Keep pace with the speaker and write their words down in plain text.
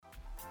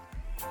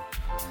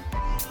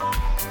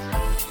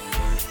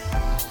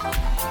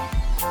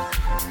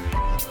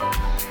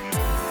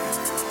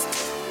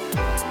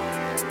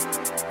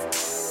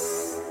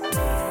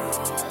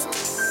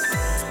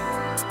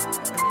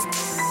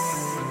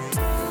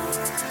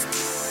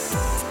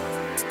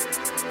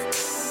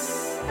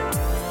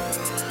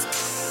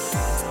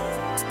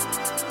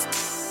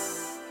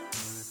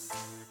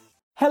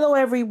Hello,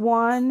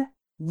 everyone.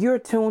 You're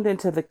tuned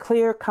into the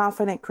Clear,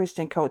 Confident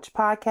Christian Coach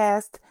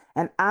podcast,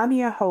 and I'm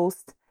your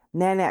host,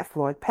 Nanette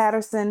Floyd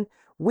Patterson.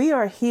 We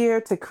are here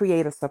to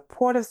create a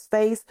supportive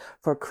space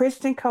for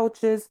Christian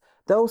coaches,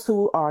 those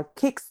who are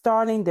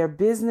kickstarting their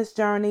business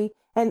journey,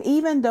 and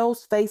even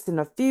those facing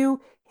a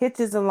few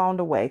hitches along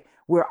the way.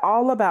 We're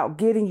all about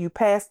getting you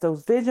past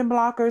those vision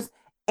blockers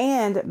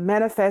and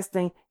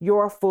manifesting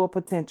your full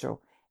potential.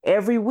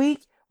 Every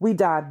week, we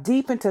dive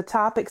deep into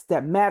topics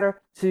that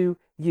matter to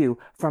you,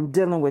 from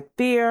dealing with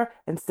fear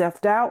and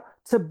self-doubt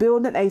to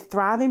building a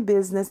thriving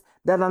business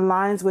that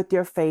aligns with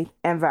your faith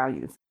and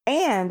values.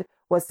 And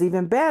what's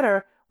even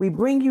better, we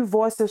bring you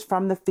voices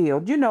from the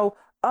field.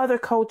 Other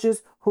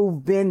coaches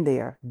who've been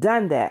there,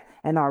 done that,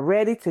 and are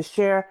ready to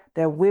share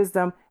their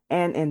wisdom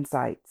and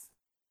insights.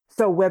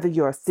 So whether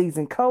you're a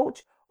seasoned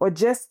coach or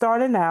just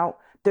starting out,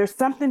 there's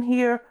something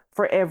here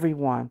for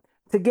everyone.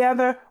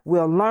 Together,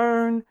 we'll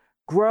learn,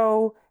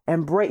 grow,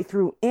 and break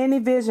through any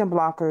vision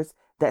blockers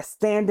that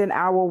stand in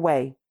our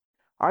way.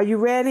 Are you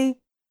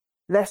ready?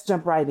 Let's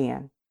jump right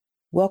in.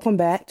 Welcome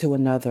back to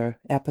another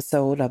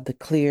episode of the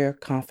Clear,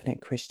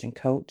 Confident Christian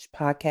Coach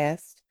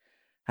podcast.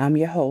 I'm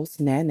your host,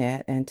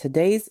 Nanette, and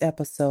today's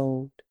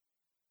episode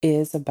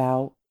is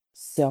about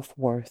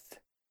self-worth.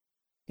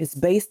 It's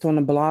based on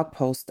a blog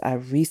post I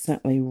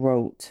recently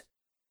wrote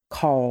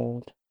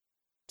called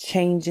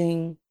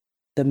Changing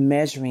the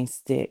Measuring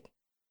Stick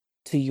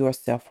to Your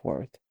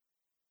Self-Worth.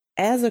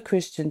 As a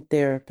Christian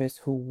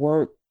therapist who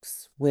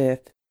works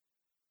with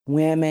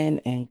women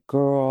and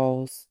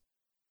girls,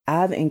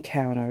 I've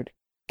encountered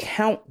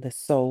countless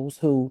souls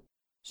who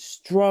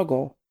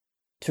struggle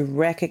to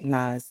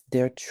recognize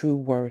their true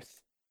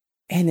worth,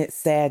 and it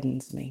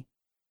saddens me.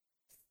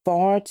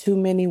 Far too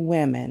many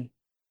women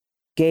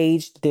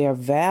gauge their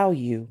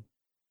value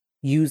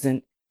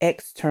using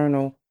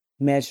external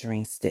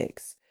measuring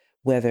sticks,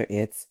 whether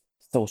it's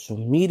social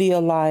media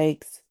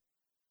likes,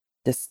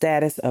 the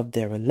status of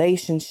their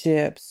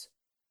relationships,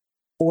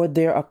 or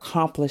their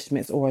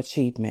accomplishments or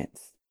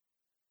achievements.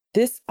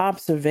 This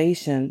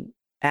observation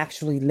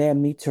actually led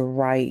me to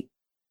write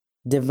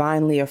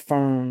Divinely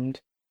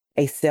Affirmed,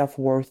 a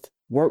self-worth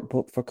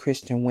workbook for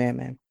Christian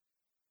women.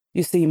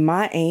 You see,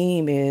 my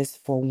aim is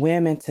for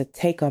women to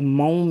take a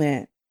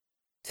moment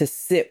to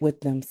sit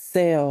with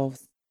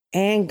themselves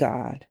and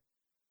God,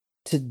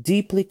 to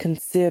deeply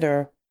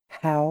consider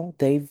how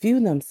they view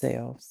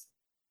themselves.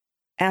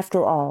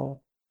 After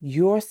all,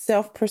 your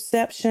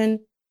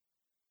self-perception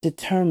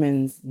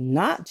determines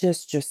not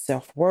just your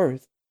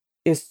self-worth,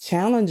 it's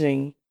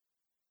challenging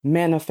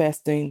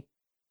manifesting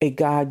a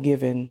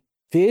God-given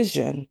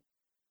vision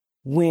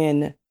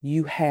when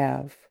you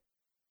have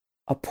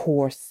a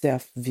poor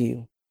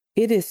self-view.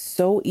 It is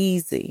so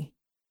easy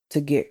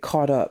to get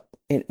caught up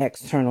in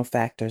external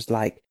factors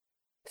like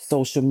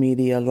social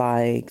media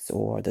likes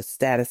or the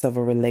status of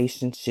a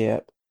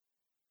relationship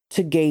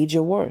to gauge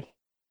your worth.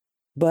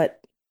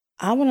 But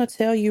I want to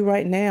tell you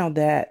right now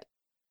that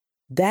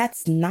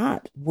that's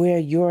not where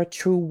your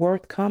true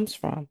worth comes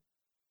from.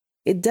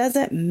 It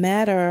doesn't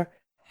matter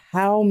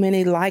how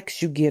many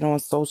likes you get on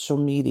social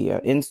media,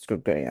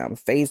 Instagram,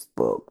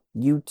 Facebook,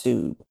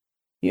 YouTube,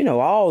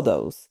 all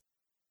those,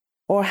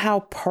 or how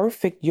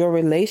perfect your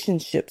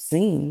relationship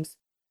seems.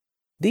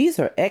 These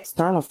are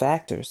external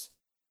factors.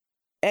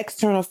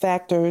 External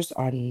factors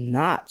are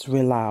not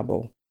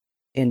reliable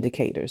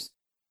indicators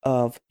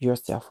of your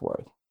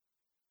self-worth.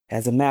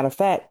 As a matter of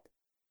fact,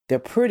 they're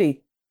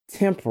pretty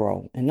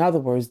temporal. In other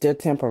words, they're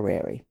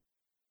temporary.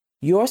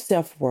 Your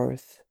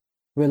self-worth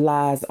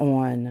relies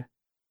on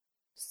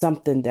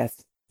something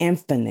that's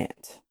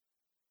infinite.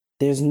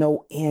 There's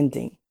no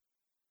ending.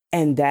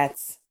 And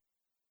that's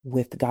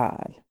with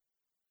God.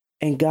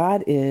 And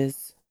God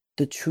is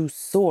the true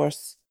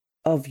source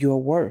of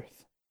your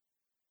worth.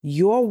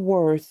 Your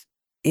worth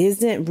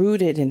isn't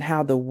rooted in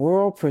how the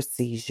world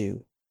perceives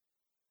you.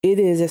 It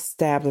is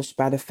established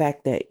by the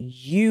fact that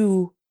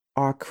you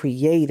are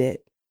created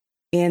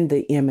in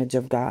the image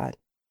of God.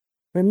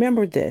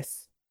 Remember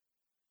this: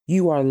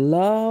 you are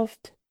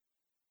loved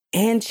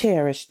and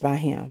cherished by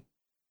Him.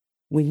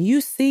 When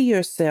you see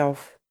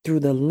yourself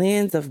through the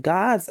lens of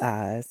God's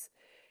eyes,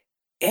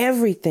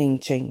 everything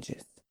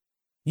changes.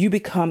 You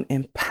become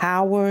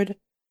empowered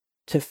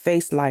to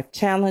face life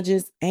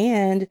challenges,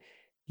 and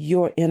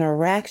your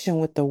interaction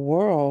with the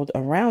world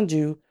around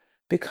you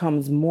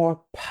becomes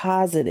more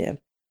positive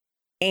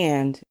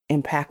and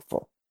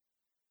impactful.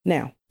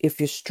 Now, if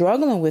you're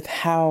struggling with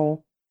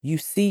how you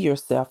see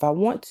yourself, I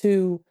want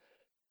to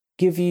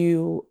give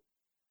you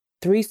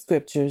 3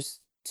 scriptures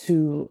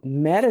to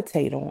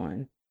meditate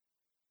on.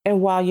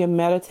 And while you're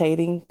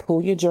meditating,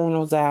 pull your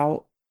journals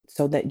out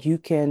so that you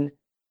can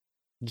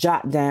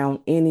jot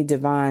down any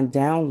divine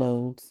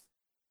downloads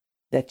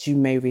that you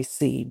may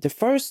receive. The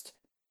first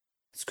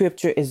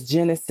scripture is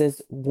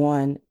Genesis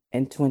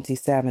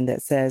 1:27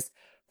 that says,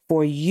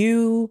 "For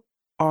you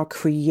are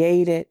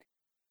created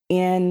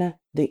in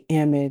the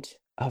image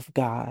of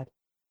God."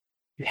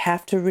 You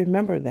have to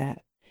remember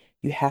that.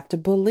 You have to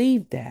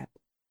believe that.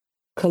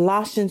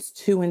 Colossians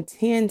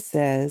 2:10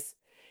 says,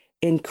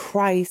 "In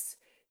Christ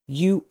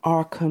you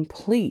are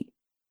complete."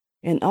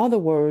 In other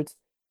words,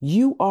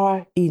 you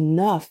are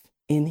enough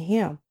in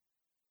Him.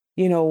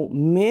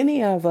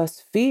 Many of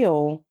us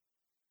feel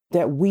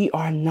that we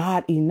are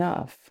not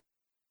enough.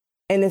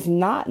 And it's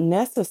not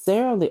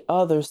necessarily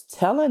others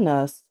telling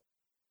us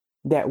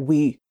that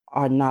we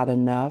are not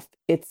enough.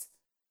 It's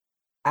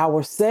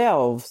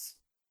ourselves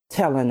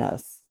telling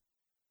us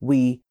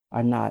we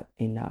are not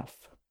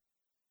enough.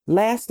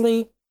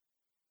 Lastly,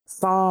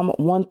 Psalm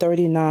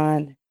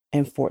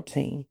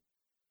 139:14.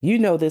 You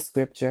know this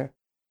scripture.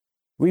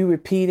 We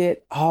repeat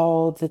it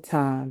all the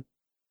time.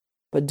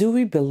 But do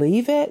we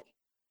believe it?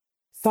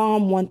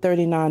 Psalm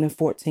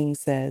 139:14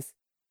 says,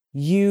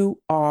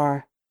 "You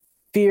are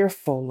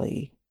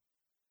fearfully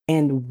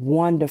and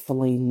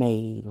wonderfully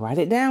made." Write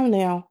it down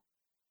now.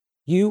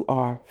 You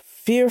are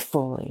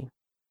fearfully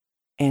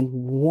and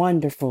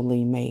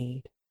wonderfully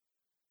made.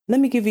 Let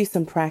me give you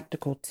some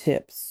practical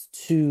tips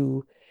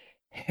to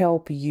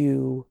help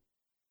you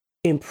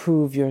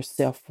improve your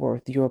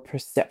self-worth, your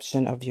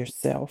perception of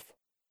yourself.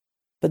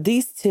 But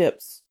these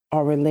tips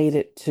are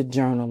related to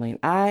journaling.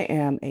 I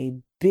am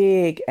a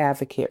big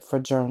advocate for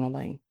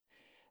journaling.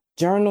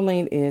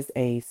 Journaling is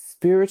a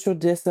spiritual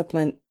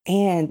discipline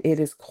and it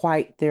is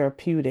quite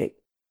therapeutic.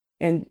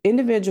 And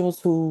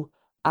individuals who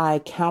I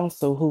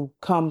counsel who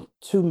come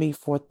to me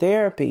for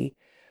therapy,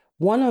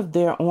 one of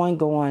their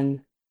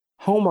ongoing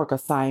homework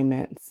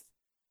assignments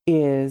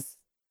is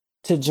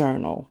to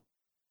journal.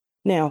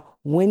 Now,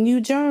 when you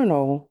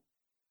journal,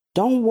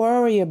 don't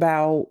worry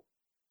about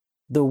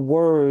the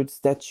words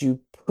that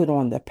you put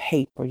on the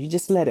paper. You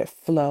just let it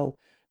flow.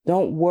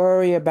 Don't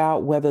worry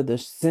about whether the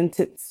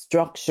sentence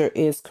structure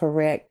is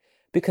correct,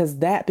 because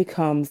that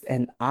becomes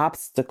an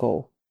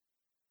obstacle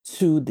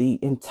to the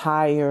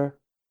entire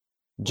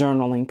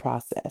journaling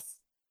process.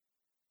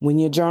 When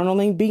you're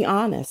journaling, be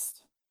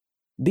honest.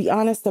 Be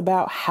honest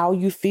about how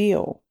you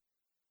feel.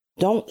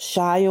 Don't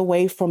shy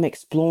away from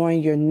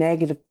exploring your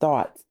negative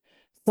thoughts.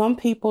 Some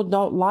people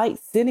don't like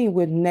sitting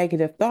with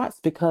negative thoughts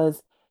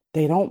because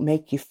they don't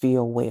make you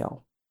feel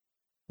well.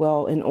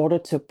 Well, in order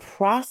to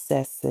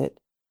process it,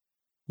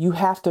 you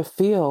have to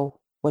feel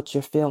what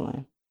you're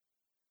feeling.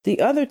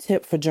 The other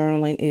tip for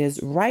journaling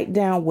is write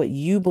down what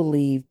you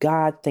believe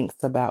God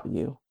thinks about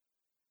you.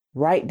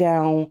 Write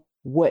down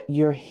what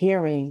you're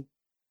hearing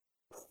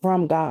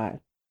from God.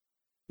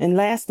 And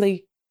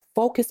lastly,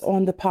 focus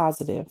on the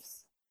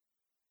positives.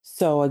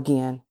 So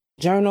again,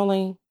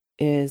 journaling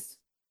is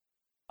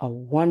a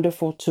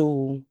wonderful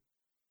tool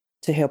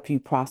to help you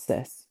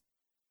process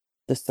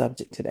the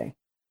subject today.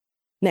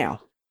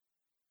 Now,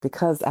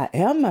 because I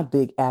am a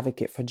big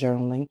advocate for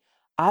journaling,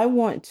 I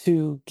want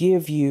to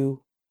give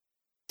you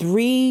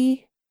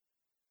 3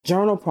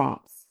 journal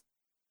prompts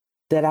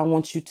that I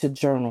want you to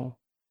journal,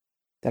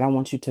 that I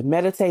want you to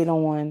meditate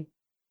on.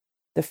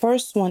 The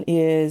first one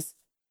is,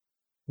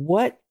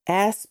 what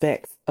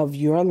aspects of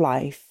your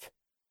life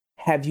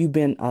have you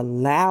been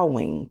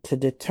allowing to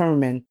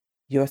determine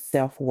your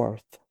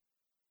self-worth?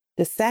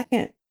 The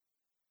second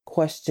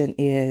question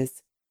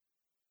is,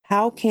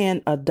 how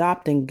can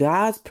adopting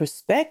God's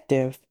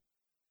perspective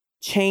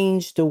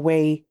change the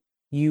way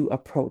you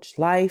approach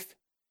life?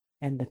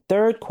 And the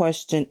third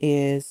question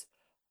is,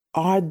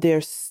 are there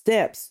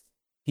steps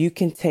you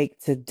can take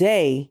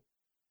today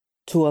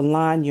to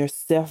align your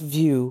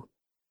self-view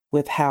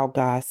with how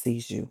God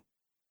sees you?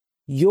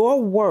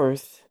 Your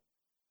worth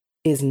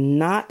is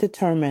not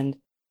determined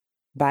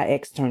by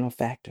external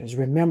factors.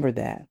 Remember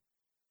that.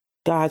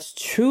 God's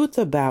truth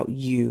about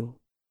you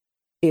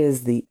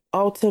is the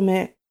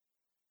ultimate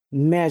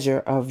measure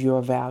of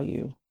your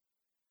value.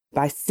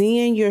 By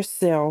seeing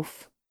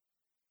yourself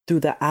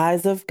through the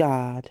eyes of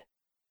God,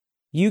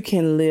 you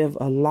can live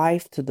a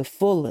life to the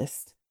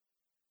fullest,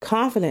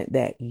 confident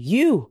that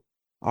you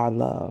are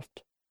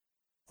loved,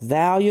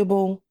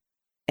 valuable,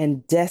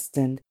 and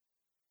destined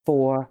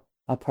for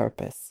a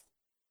purpose.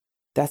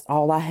 That's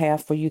all I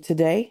have for you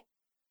today.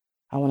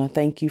 I want to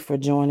thank you for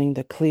joining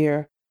the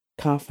Clear,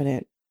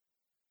 Confident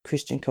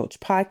Christian Coach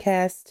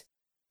podcast.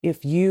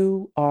 If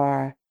you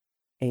are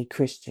a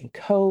Christian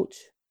coach,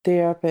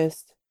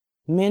 therapist,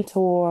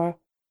 mentor,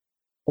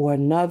 or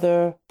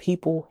another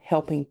people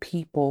helping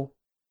people,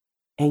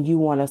 and you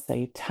want to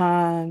save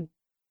time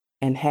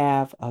and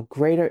have a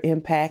greater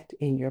impact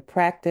in your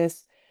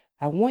practice,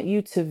 I want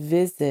you to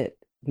visit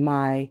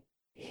my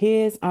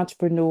His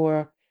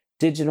Entrepreneur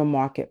digital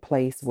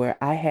marketplace, where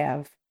I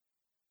have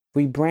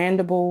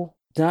rebrandable,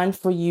 done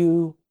for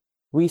you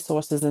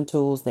resources and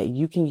tools that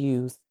you can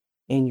use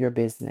in your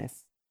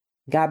business.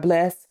 God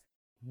bless.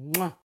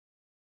 Mwah.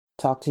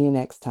 Talk to you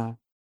next time.